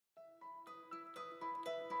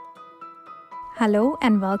Hello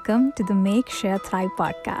and welcome to the Make, Share, Thrive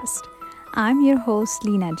podcast. I'm your host,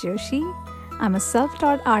 Leena Joshi. I'm a self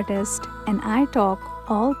taught artist and I talk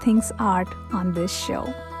all things art on this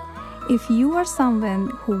show. If you are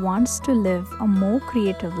someone who wants to live a more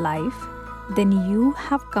creative life, then you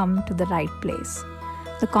have come to the right place.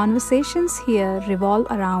 The conversations here revolve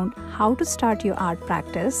around how to start your art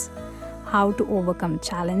practice, how to overcome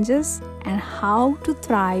challenges, and how to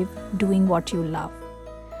thrive doing what you love.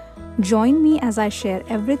 Join me as I share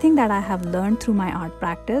everything that I have learned through my art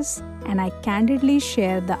practice, and I candidly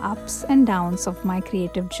share the ups and downs of my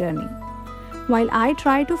creative journey. While I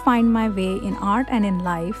try to find my way in art and in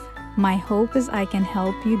life, my hope is I can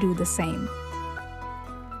help you do the same.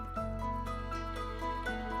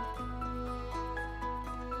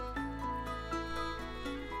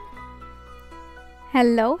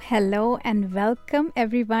 Hello, and welcome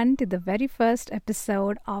everyone to the very first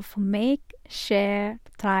episode of Make, Share,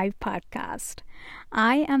 Thrive podcast.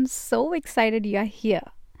 I am so excited you are here,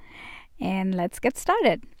 and let's get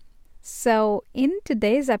started. So, in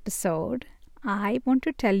today's episode, I want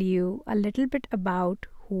to tell you a little bit about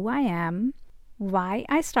who I am, why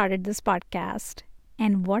I started this podcast,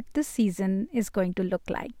 and what this season is going to look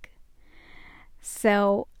like.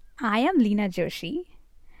 So, I am Leena Joshi.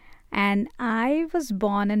 And I was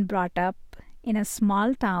born and brought up in a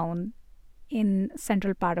small town in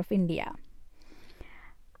central part of India.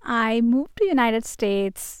 I moved to United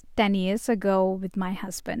States 10 years ago with my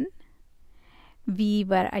husband. We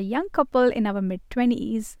were a young couple in our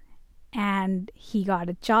mid-20s and he got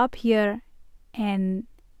a job here and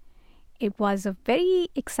it was a very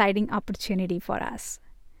exciting opportunity for us.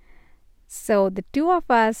 So the two of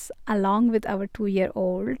us, along with our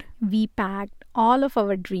 2-year-old, we packed all of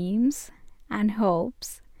our dreams and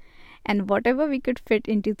hopes and whatever we could fit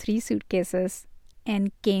into 3 suitcases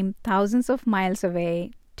and came thousands of miles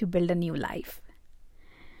away to build a new life.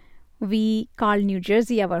 We called New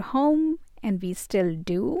Jersey our home and we still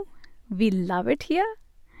do. We love it here.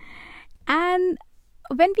 And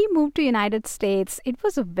when we moved to United States, it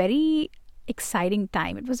was a very exciting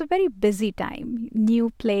time. It was a very busy time.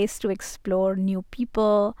 New place to explore, new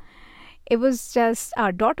people. It was just,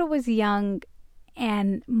 our daughter was young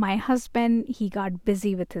and my husband, he got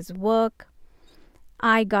busy with his work.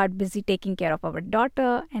 I got busy taking care of our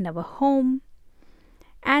daughter and our home.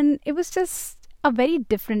 And it was just a very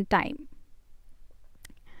different time.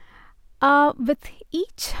 With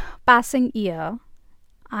each passing year,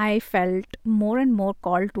 I felt more and more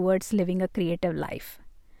called towards living a creative life.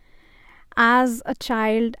 As a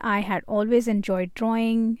child, I had always enjoyed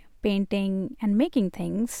drawing, painting, and making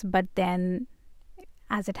things, but then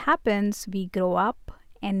as it happens, we grow up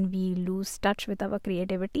and we lose touch with our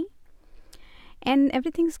creativity and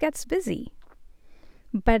everything gets busy.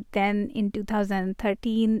 But then in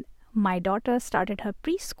 2013, my daughter started her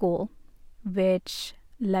preschool, which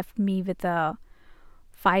left me with a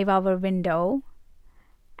 5-hour window.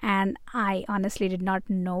 And I honestly did not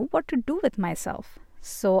know what to do with myself.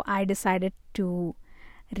 So I decided to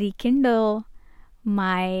rekindle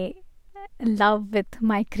my love with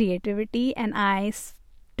my creativity and I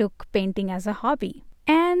took painting as a hobby.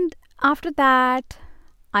 And after that,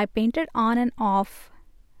 I painted on and off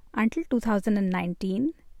until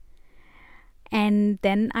 2019. And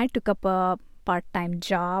then I took up a part-time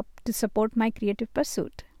job to support my creative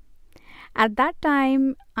pursuit. At that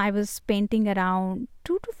time, I was painting around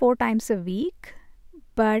 2 to 4 times a week.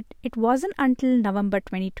 But it wasn't until November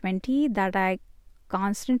 2020 that I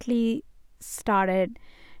constantly started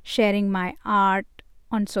sharing my art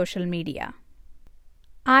on social media.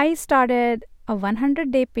 I started a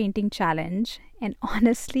 100-day painting challenge, and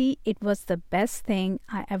honestly, it was the best thing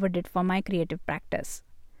I ever did for my creative practice.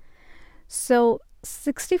 So,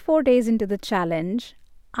 64 days into the challenge,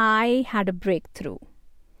 I had a breakthrough.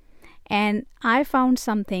 And I found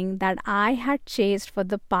something that I had chased for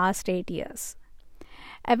the past 8 years.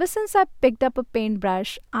 Ever since I picked up a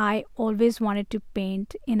paintbrush, I always wanted to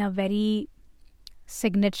paint in a very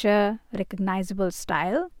signature, recognizable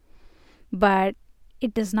style. But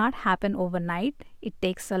it does not happen overnight. It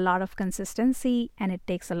takes a lot of consistency and it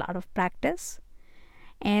takes a lot of practice.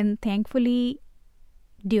 And thankfully,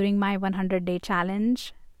 during my 100-day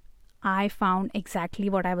challenge, I found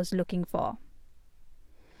exactly what I was looking for.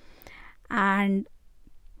 And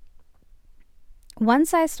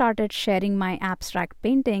once I started sharing my abstract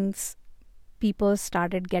paintings, people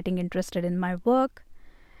started getting interested in my work.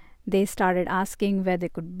 They started asking where they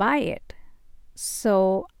could buy it.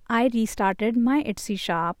 So I restarted my Etsy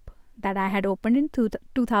shop that I had opened in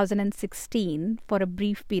 2016 for a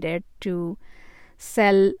brief period to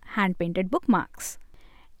sell hand-painted bookmarks.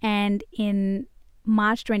 And in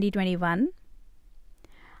March 2021,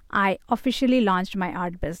 I officially launched my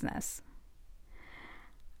art business.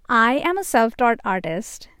 I am a self taught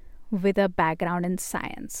artist with a background in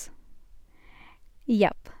science.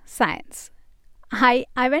 Yep, science. I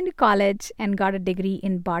went to college and got a degree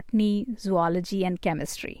in botany, zoology, and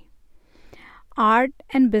chemistry. Art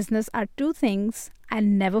and business are two things I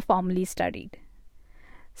never formally studied.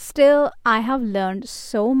 Still, I have learned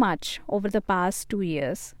so much over the past 2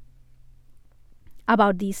 years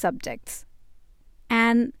about these subjects.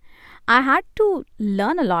 And I had to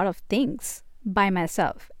learn a lot of things by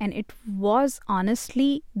myself, and it was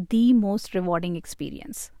honestly the most rewarding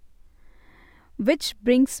experience. Which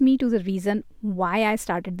brings me to the reason why I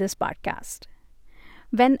started this podcast.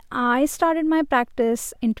 When I started my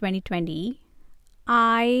practice in 2020,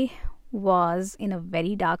 I was in a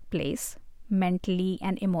very dark place mentally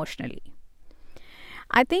and emotionally.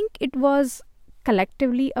 I think it was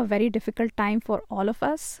collectively a very difficult time for all of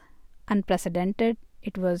us, unprecedented.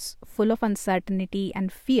 It was full of uncertainty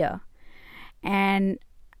and fear. And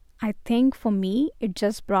I think for me, it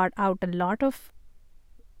just brought out a lot of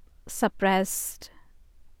suppressed,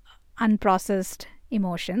 unprocessed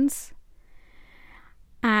emotions.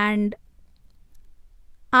 And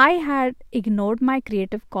I had ignored my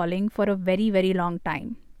creative calling for a very, very long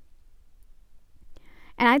time.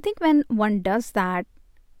 And I think when one does that,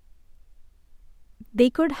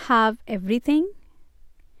 they could have everything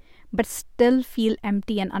but still feel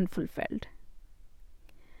empty and unfulfilled.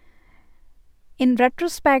 In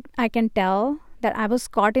retrospect, I can tell that I was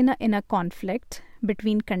caught in a conflict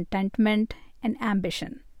between contentment and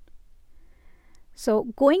ambition. So,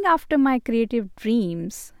 going after my creative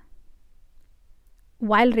dreams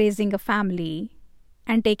while raising a family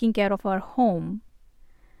and taking care of our home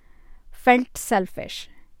felt selfish.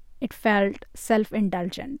 It felt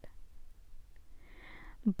self-indulgent.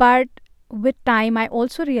 But with time, I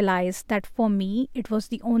also realized that for me, it was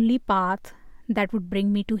the only path that would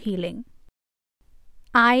bring me to healing.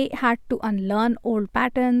 I had to unlearn old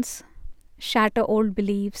patterns, shatter old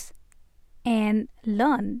beliefs, and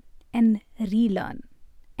learn and relearn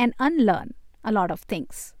and unlearn a lot of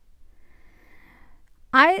things.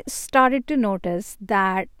 I started to notice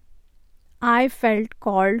that I felt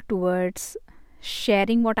called towards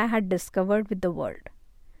sharing what I had discovered with the world.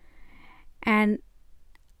 And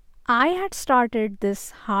I had started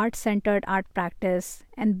this heart-centered art practice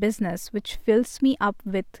and business which fills me up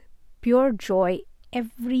with pure joy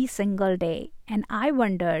every single day. And I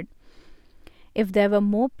wondered if there were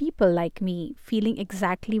more people like me feeling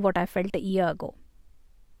exactly what I felt a year ago,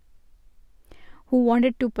 who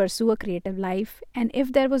wanted to pursue a creative life, and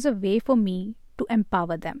if there was a way for me to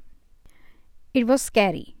empower them. It was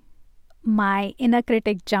scary. My inner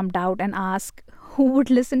critic jumped out and asked, who would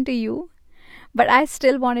listen to you? But I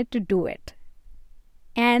still wanted to do it.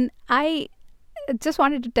 And I just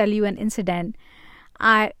wanted to tell you an incident.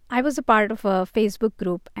 I was a part of a Facebook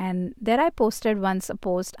group, and there I posted once a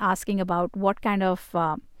post asking about what kind of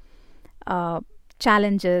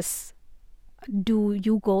challenges do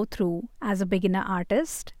you go through as a beginner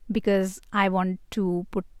artist, because I want to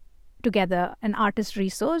put together an artist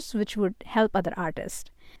resource which would help other artists.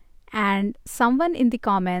 And someone in the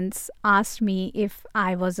comments asked me if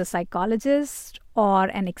I was a psychologist or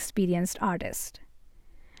an experienced artist.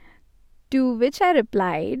 To which I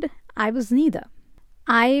replied, I was neither.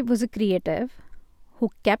 I was a creative who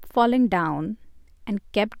kept falling down and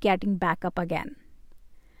kept getting back up again.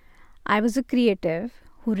 I was a creative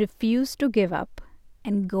who refused to give up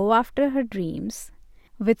and go after her dreams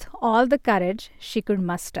with all the courage she could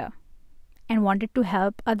muster, and wanted to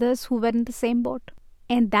help others who were in the same boat.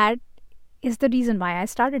 And that is the reason why I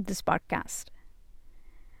started this podcast.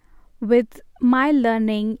 With my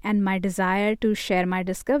learning and my desire to share my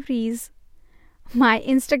discoveries, my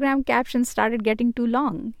Instagram captions started getting too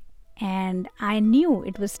long, and I knew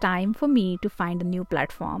it was time for me to find a new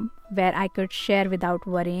platform where I could share without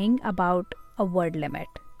worrying about a word limit.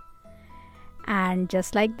 And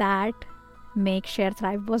just like that, Make, Share,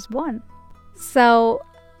 Thrive was born. So,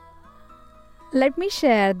 let me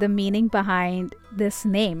share the meaning behind this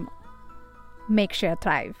name, Make, Share,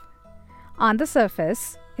 Thrive. On the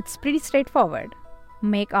surface, it's pretty straightforward.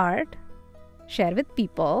 Make art, share with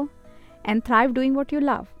people, and thrive doing what you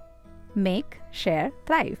love. Make, share,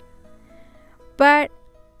 thrive. But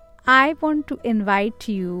I want to invite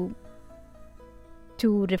you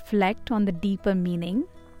to reflect on the deeper meaning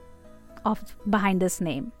of behind this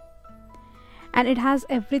name. And it has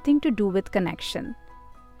everything to do with connection.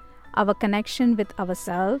 Our connection with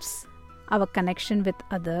ourselves, our connection with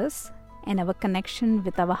others, and our connection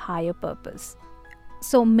with our higher purpose.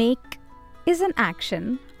 So make is an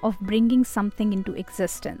action of bringing something into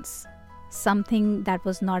existence, something that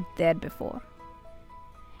was not there before.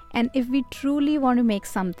 And if we truly want to make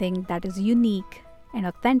something that is unique and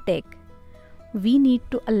authentic, we need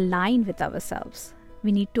to align with ourselves.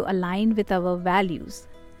 We need to align with our values,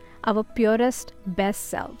 our purest, best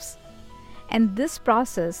selves. And this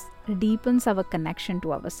process deepens our connection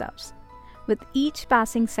to ourselves. With each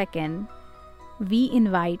passing second, we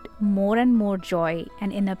invite more and more joy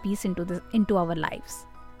and inner peace into our lives.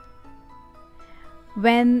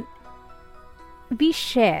 When we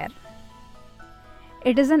share,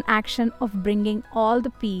 it is an action of bringing all the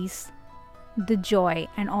peace, the joy,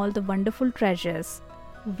 and all the wonderful treasures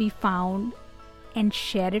we found and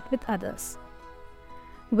share it with others,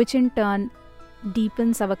 which in turn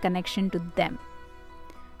deepens our connection to them,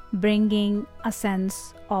 bringing a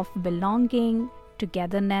sense of belonging,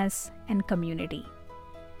 togetherness, and community.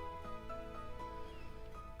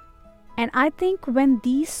 And I think when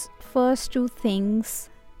these first two things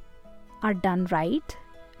are done right,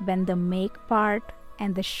 when the make part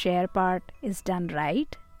and the share part is done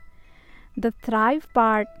right, the thrive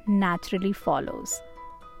part naturally follows.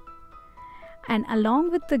 And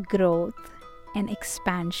along with the growth and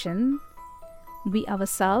expansion, we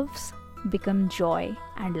ourselves become joy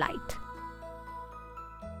and light.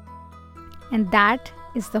 And that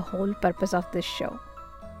is the whole purpose of this show,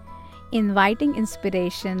 inviting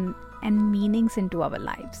inspiration and meanings into our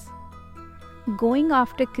lives, going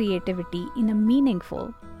after creativity in a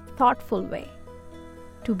meaningful, thoughtful way,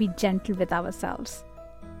 to be gentle with ourselves,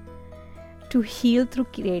 to heal through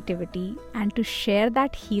creativity, and to share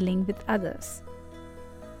that healing with others.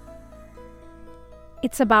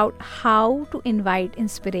 It's about how to invite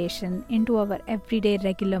inspiration into our everyday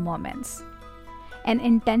regular moments and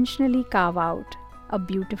intentionally carve out a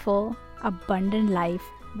beautiful, abundant life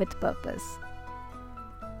with purpose.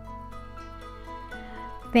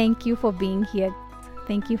 Thank you for being here.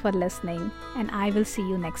 Thank you for listening, and I will see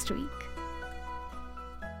you next week.